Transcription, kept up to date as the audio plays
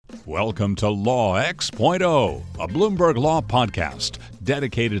Welcome to Law X.0, a Bloomberg Law podcast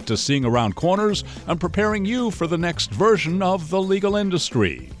dedicated to seeing around corners and preparing you for the next version of the legal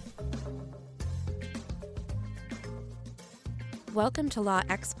industry. Welcome to Law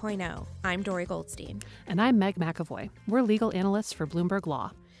X.0. I'm Dory Goldstein. And I'm Meg McAvoy. We're legal analysts for Bloomberg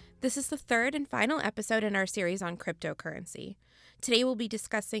Law. This is the third and final episode in our series on cryptocurrency. Today we'll be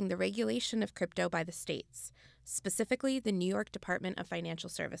discussing the regulation of crypto by the states, specifically the New York Department of Financial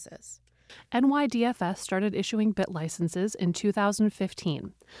Services. NYDFS started issuing BIT licenses in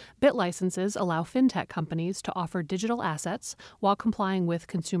 2015. BIT licenses allow fintech companies to offer digital assets while complying with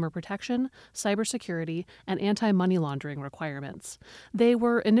consumer protection, cybersecurity, and anti-money laundering requirements. They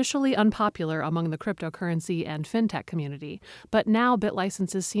were initially unpopular among the cryptocurrency and fintech community, but now BIT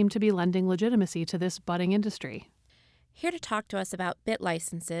licenses seem to be lending legitimacy to this budding industry. Here to talk to us about BIT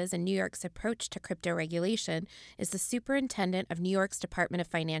licenses and New York's approach to crypto regulation is the Superintendent of New York's Department of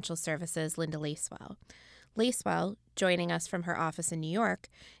Financial Services, Linda Lacewell. Lacewell, joining us from her office in New York,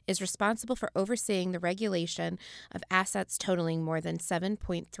 is responsible for overseeing the regulation of assets totaling more than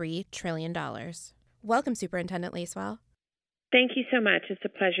 $7.3 trillion. Welcome, Superintendent Lacewell. Thank you so much. It's a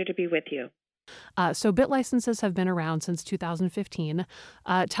pleasure to be with you. So BIT licenses have been around since 2015.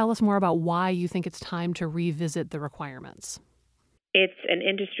 Tell us more about why you think it's time to revisit the requirements. It's an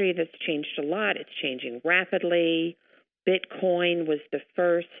industry that's changed a lot. It's changing rapidly. Bitcoin was the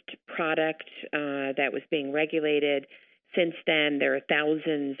first product that was being regulated. Since then, there are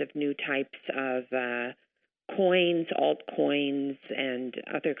thousands of new types of coins, altcoins, and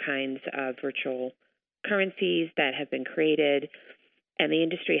other kinds of virtual currencies that have been created. And the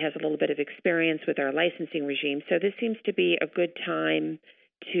industry has a little bit of experience with our licensing regime. So this seems to be a good time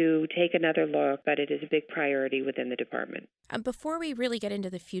to take another look, but it is a big priority within the department. Before we really get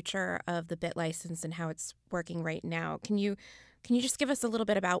into the future of the BIT license and how it's working right now, can you just give us a little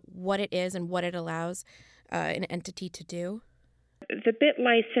bit about what it is and what it allows an entity to do? The BIT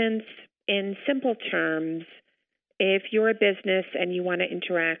license, in simple terms, if you're a business and you want to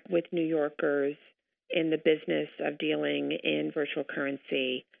interact with New Yorkers in the business of dealing in virtual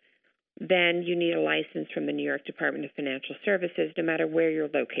currency, then you need a license from the New York Department of Financial Services, no matter where you're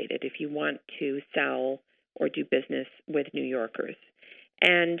located, if you want to sell or do business with New Yorkers.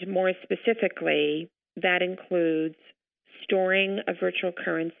 And more specifically, that includes storing a virtual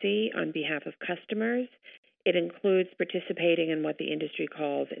currency on behalf of customers. It includes participating in what the industry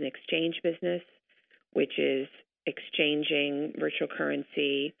calls an exchange business, which is exchanging virtual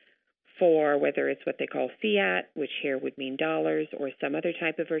currency for whether it's what they call fiat, which here would mean dollars, or some other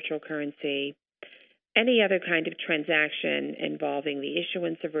type of virtual currency, any other kind of transaction involving the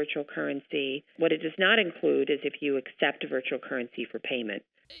issuance of virtual currency. What it does not include is if you accept virtual currency for payment.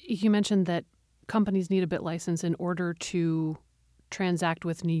 You mentioned that companies need a BIT license in order to transact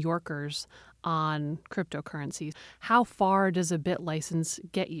with New Yorkers on cryptocurrencies. How far does a BIT license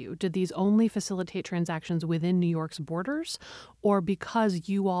get you? Did these only facilitate transactions within New York's borders? Or because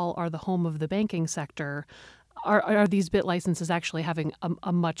you all are the home of the banking sector, are these BIT licenses actually having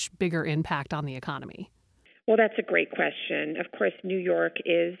a much bigger impact on the economy? Well, that's a great question. Of course, New York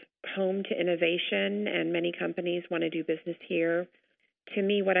is home to innovation, and many companies want to do business here. To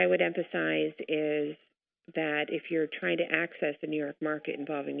me, what I would emphasize is that if you're trying to access the New York market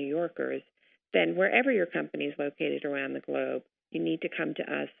involving New Yorkers, then wherever your company is located around the globe, you need to come to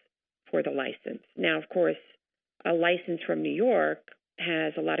us for the license. Now, of course, a license from New York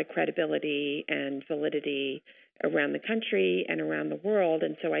has a lot of credibility and validity around the country and around the world,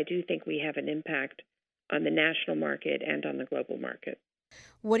 and so I do think we have an impact on the national market and on the global market.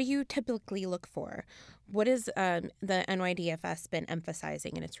 What do you typically look for? What has the NYDFS been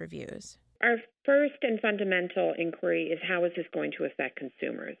emphasizing in its reviews? Our first and fundamental inquiry is how is this going to affect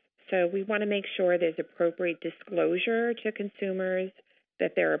consumers? So we want to make sure there's appropriate disclosure to consumers,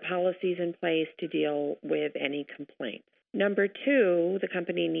 that there are policies in place to deal with any complaints. Number two, the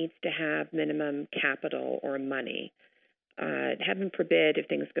company needs to have minimum capital or money. Heaven forbid if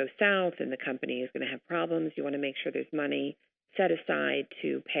things go south and the company is going to have problems, you want to make sure there's money set aside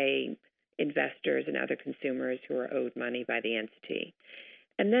to pay investors and other consumers who are owed money by the entity.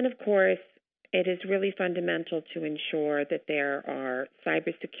 And then, of course, it is really fundamental to ensure that there are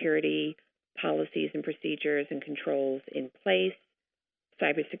cybersecurity policies and procedures and controls in place.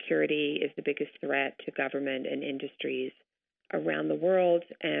 Cybersecurity is the biggest threat to government and industries around the world,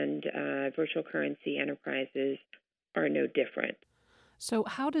 and virtual currency enterprises are no different. So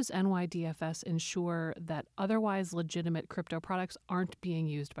how does NYDFS ensure that otherwise legitimate crypto products aren't being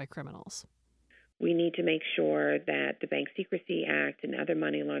used by criminals? We need to make sure that the Bank Secrecy Act and other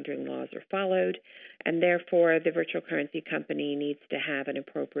money laundering laws are followed, and therefore the virtual currency company needs to have an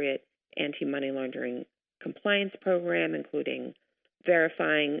appropriate anti-money laundering compliance program, including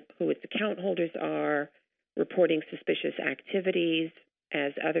verifying who its account holders are, reporting suspicious activities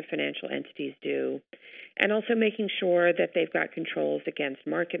as other financial entities do, and also making sure that they've got controls against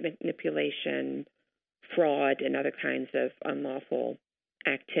market manipulation, fraud, and other kinds of unlawful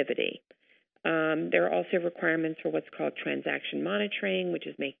activity. There are also requirements for what's called transaction monitoring, which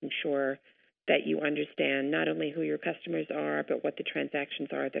is making sure that you understand not only who your customers are, but what the transactions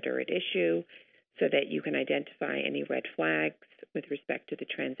are that are at issue, so that you can identify any red flags with respect to the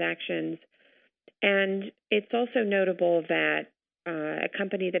transactions. And it's also notable that a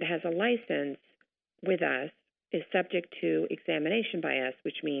company that has a license with us is subject to examination by us,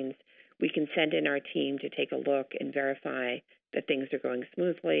 which means we can send in our team to take a look and verify that things are going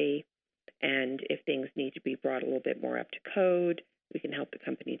smoothly. And if things need to be brought a little bit more up to code, we can help the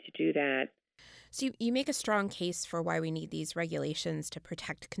company to do that. So you make a strong case for why we need these regulations to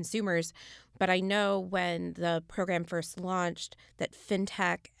protect consumers. But I know when the program first launched that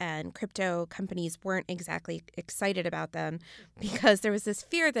fintech and crypto companies weren't exactly excited about them because there was this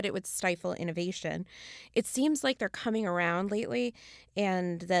fear that it would stifle innovation. It seems like they're coming around lately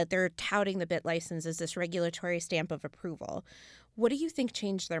and that they're touting the BitLicense as this regulatory stamp of approval. What do you think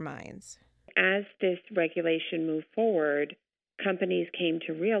changed their minds? As this regulation moved forward, companies came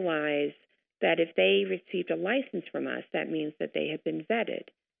to realize that if they received a license from us, that means that they had been vetted,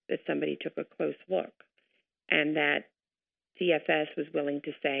 that somebody took a close look, and that DFS was willing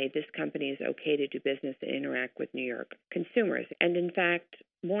to say this company is okay to do business and interact with New York consumers. And in fact,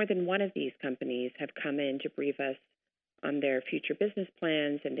 more than one of these companies have come in to brief us on their future business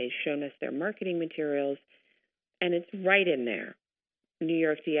plans, and they've shown us their marketing materials, and it's right in there, New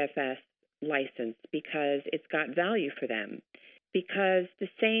York DFS license, because it's got value for them. Because the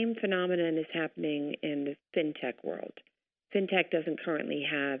same phenomenon is happening in the fintech world. Fintech doesn't currently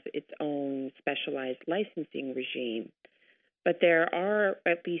have its own specialized licensing regime, but there are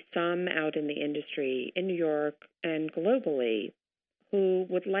at least some out in the industry in New York and globally who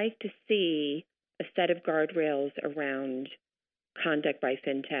would like to see a set of guardrails around conduct by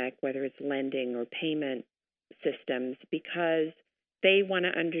fintech, whether it's lending or payment systems, because they want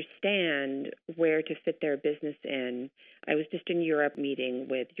to understand where to fit their business in. I was just in Europe meeting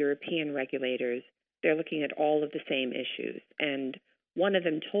with European regulators. They're looking at all of the same issues. And one of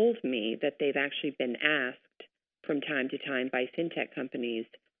them told me that they've actually been asked from time to time by fintech companies,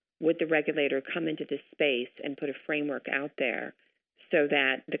 would the regulator come into this space and put a framework out there so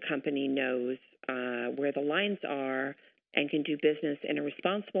that the company knows where the lines are and can do business in a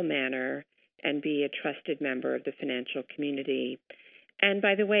responsible manner and be a trusted member of the financial community. And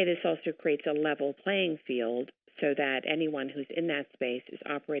by the way, this also creates a level playing field so that anyone who's in that space is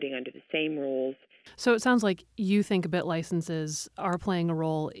operating under the same rules. So it sounds like you think BitLicenses are playing a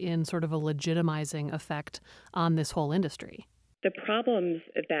role in sort of a legitimizing effect on this whole industry. The problems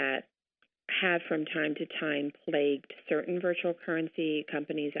that have from time to time plagued certain virtual currency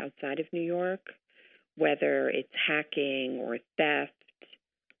companies outside of New York, whether it's hacking or theft,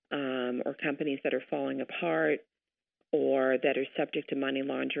 or companies that are falling apart, or that are subject to money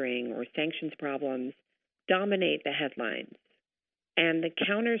laundering or sanctions problems, dominate the headlines. And the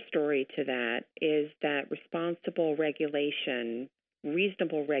counter story to that is that responsible regulation,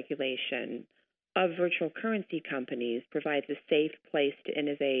 reasonable regulation of virtual currency companies provides a safe place to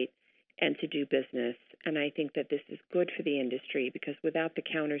innovate and to do business. And I think that this is good for the industry, because without the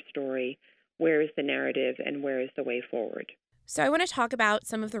counter story, where is the narrative and where is the way forward? So I want to talk about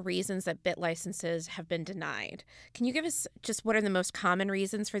some of the reasons that BitLicenses have been denied. Can you give us just what are the most common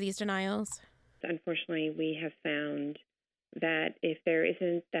reasons for these denials? Unfortunately, we have found that if there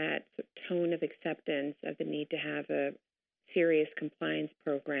isn't that tone of acceptance of the need to have a serious compliance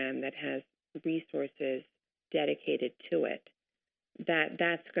program that has resources dedicated to it,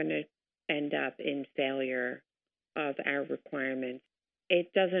 that's going to end up in failure of our requirements.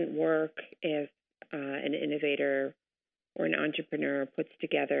 It doesn't work if an innovator or an entrepreneur puts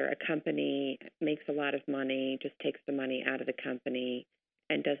together a company, makes a lot of money, just takes the money out of the company,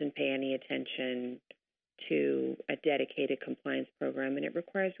 and doesn't pay any attention to a dedicated compliance program. And it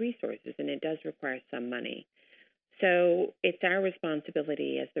requires resources, and it does require some money. So it's our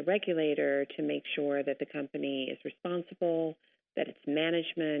responsibility as the regulator to make sure that the company is responsible, that its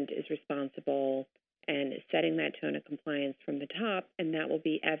management is responsible, and is setting that tone of compliance from the top, and that will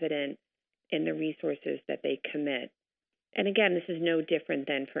be evident in the resources that they commit And again, this is no different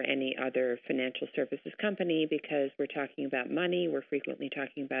than for any other financial services company because we're talking about money, we're frequently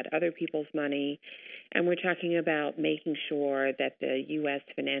talking about other people's money, and we're talking about making sure that the U.S.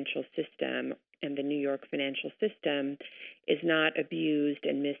 financial system and the New York financial system is not abused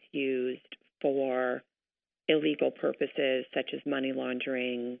and misused for illegal purposes such as money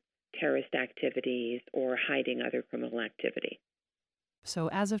laundering, terrorist activities, or hiding other criminal activity. So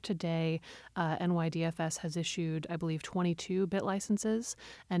as of today, NYDFS has issued, I believe, 22 BIT licenses,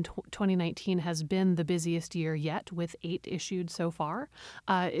 and 2019 has been the busiest year yet, with 8 issued so far.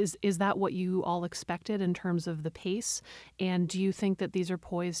 Is that what you all expected in terms of the pace? And do you think that these are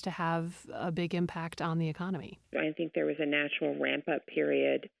poised to have a big impact on the economy? I think there was a natural ramp-up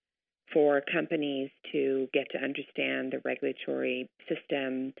period for companies to get to understand the regulatory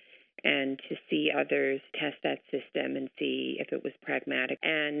system and to see others test that system and see if it was pragmatic,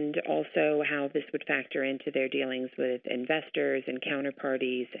 and also how this would factor into their dealings with investors and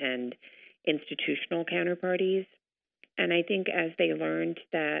counterparties and institutional counterparties. And I think as they learned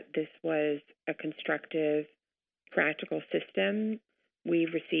that this was a constructive, practical system,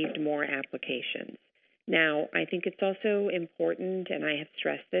 we've received more applications. Now, I think it's also important, and I have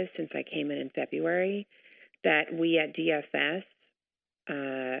stressed this since I came in February, that we at DFS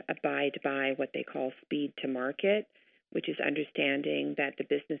abide by what they call speed to market, which is understanding that the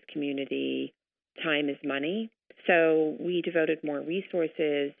business community, time is money. So we devoted more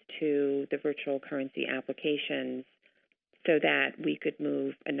resources to the virtual currency applications so that we could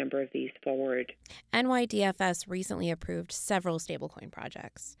move a number of these forward. NYDFS recently approved several stablecoin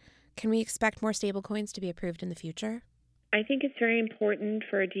projects. Can we expect more stablecoins to be approved in the future? I think it's very important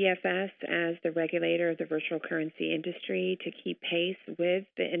for DFS as the regulator of the virtual currency industry to keep pace with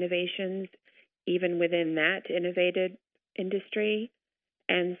the innovations, even within that innovative industry.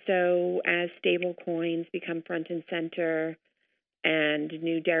 And so as stablecoins become front and center and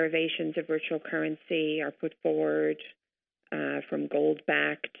new derivations of virtual currency are put forward, from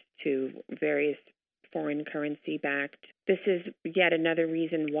gold-backed to various foreign currency-backed. This is yet another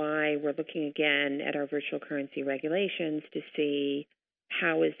reason why we're looking again at our virtual currency regulations to see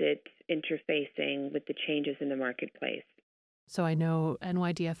how is it interfacing with the changes in the marketplace. So I know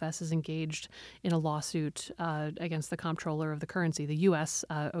NYDFS is engaged in a lawsuit against the comptroller of the currency, the U.S.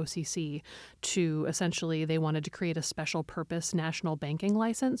 OCC, to essentially they wanted to create a special purpose national banking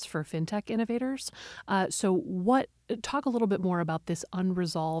license for fintech innovators. Talk a little bit more about this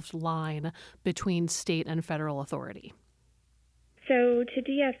unresolved line between state and federal authority. So to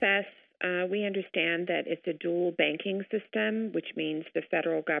DFS, we understand that it's a dual banking system, which means the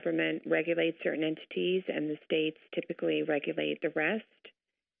federal government regulates certain entities and the states typically regulate the rest.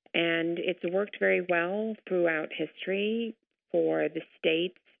 And it's worked very well throughout history for the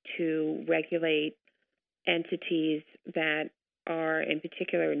states to regulate entities that are in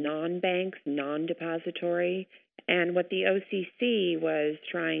particular non-banks, non-depository. And what the OCC was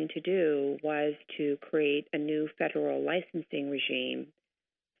trying to do was to create a new federal licensing regime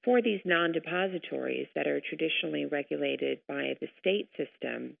for these non-depositories that are traditionally regulated by the state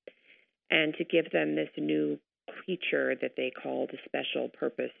system, and to give them this new creature that they called a special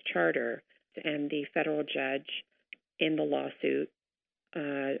purpose charter. And the federal judge in the lawsuit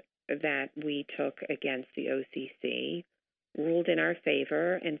that we took against the OCC ruled in our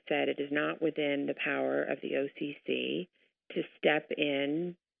favor and said it is not within the power of the OCC to step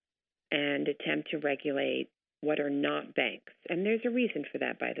in and attempt to regulate what are not banks. And there's a reason for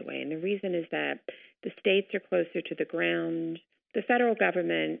that, by the way. And the reason is that the states are closer to the ground. The federal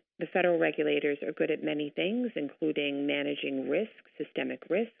government, the federal regulators are good at many things, including managing risk, systemic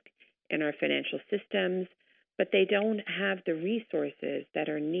risk in our financial systems, but they don't have the resources that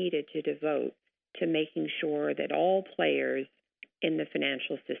are needed to devote to making sure that all players in the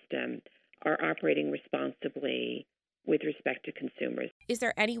financial system are operating responsibly with respect to consumers. Is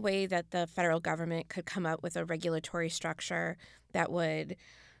there any way that the federal government could come up with a regulatory structure that would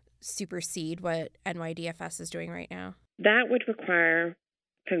supersede what NYDFS is doing right now? That would require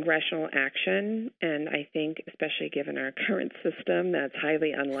congressional action, and I think, especially given our current system, that's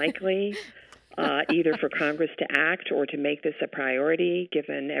highly unlikely, either for Congress to act or to make this a priority,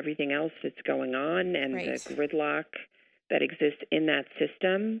 given everything else that's going on and Right. the gridlock that exists in that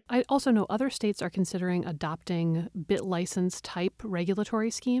system. I also know other states are considering adopting BIT license type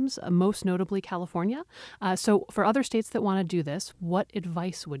regulatory schemes, most notably California. So for other states that want to do this, what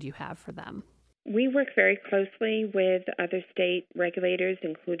advice would you have for them? We work very closely with other state regulators,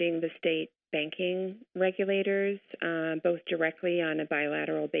 including the state banking regulators, both directly on a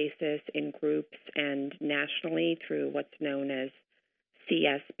bilateral basis in groups and nationally through what's known as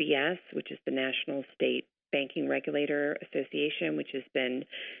CSBS, which is the National State Banking Regulator Association, which has been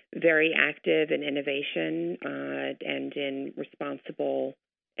very active in innovation and in responsible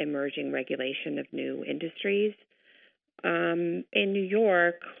emerging regulation of new industries. In New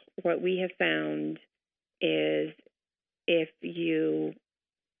York, what we have found is if you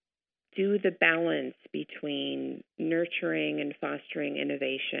do the balance between nurturing and fostering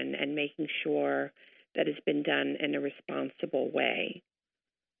innovation and making sure that it's been done in a responsible way,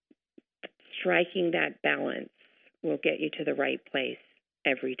 striking that balance will get you to the right place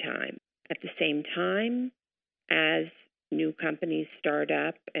every time. At the same time, as new companies start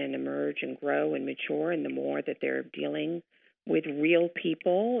up and emerge and grow and mature, and the more that they're dealing with real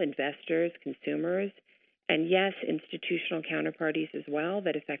people, investors, consumers, and yes, institutional counterparties as well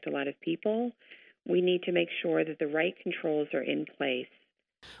that affect a lot of people, we need to make sure that the right controls are in place.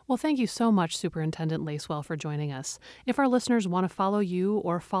 Well, thank you so much, Superintendent Lacewell, for joining us. If our listeners want to follow you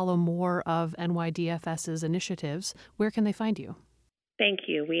or follow more of NYDFS's initiatives, where can they find you? Thank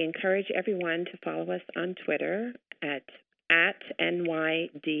you. We encourage everyone to follow us on Twitter at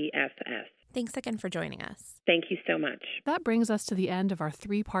NYDFS. Thanks again for joining us. Thank you so much. That brings us to the end of our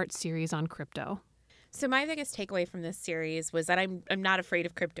 3-part series on crypto. So my biggest takeaway from this series was that I'm not afraid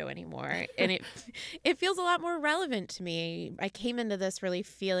of crypto anymore, and it feels a lot more relevant to me. I came into this really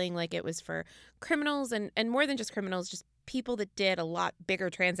feeling like it was for criminals and more than just criminals, just people that did a lot bigger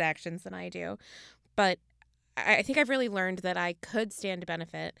transactions than I do. But I think I've really learned that I could stand to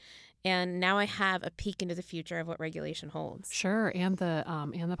benefit. And now I have a peek into the future of what regulation holds. Sure, and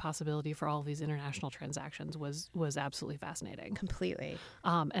the possibility for all of these international transactions was absolutely fascinating. Completely.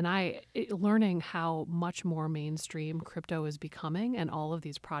 And learning how much more mainstream crypto is becoming, and all of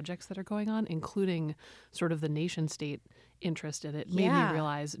these projects that are going on, including sort of the nation state interest in it, made me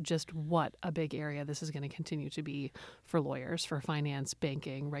realize just what a big area this is going to continue to be for lawyers, for finance,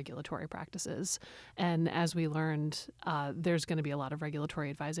 banking, regulatory practices. And as we learned, there's going to be a lot of regulatory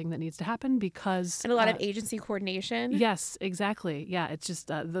advising that needs to happen because... And a lot of agency coordination. Yes, exactly. Yeah, it's just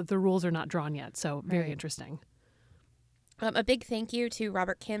the rules are not drawn yet. So very interesting. A big thank you to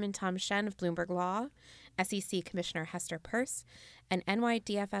Robert Kim and Tom Shen of Bloomberg Law, SEC Commissioner Hester Peirce, and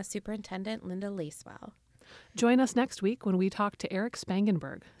NYDFS Superintendent Linda Lacewell. Join us next week when we talk to Eric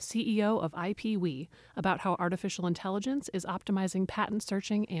Spangenberg, CEO of IPWE, about how artificial intelligence is optimizing patent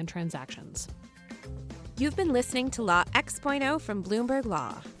searching and transactions. You've been listening to Law X.0 from Bloomberg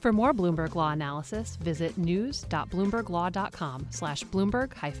Law. For more Bloomberg Law analysis, visit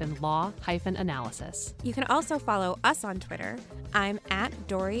news.bloomberglaw.com/Bloomberg-law-analysis. You can also follow us on Twitter. I'm at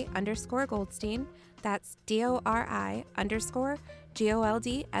Dori_Goldstein. That's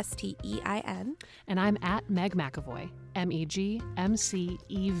DORI_GOLDSTEIN. And I'm at Meg McEvoy,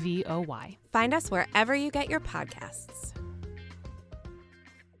 MEGMCEVOY. Find us wherever you get your podcasts.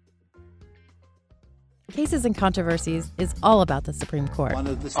 Cases and Controversies is all about the Supreme Court.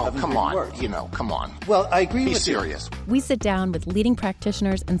 Come on. Come on. Well, I agree Be with serious. We sit down with leading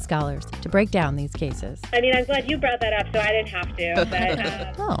practitioners and scholars to break down these cases. I mean, I'm glad you brought that up, so I didn't have to.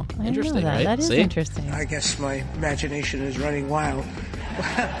 But, Oh, I didn't know that. Right? That is See? interesting. I guess my imagination is running wild.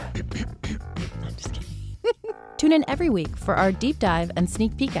 I'm just kidding. Tune in every week for our deep dive and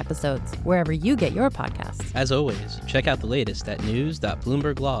sneak peek episodes wherever you get your podcasts. As always, check out the latest at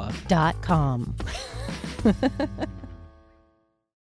news.bloomberglaw.com.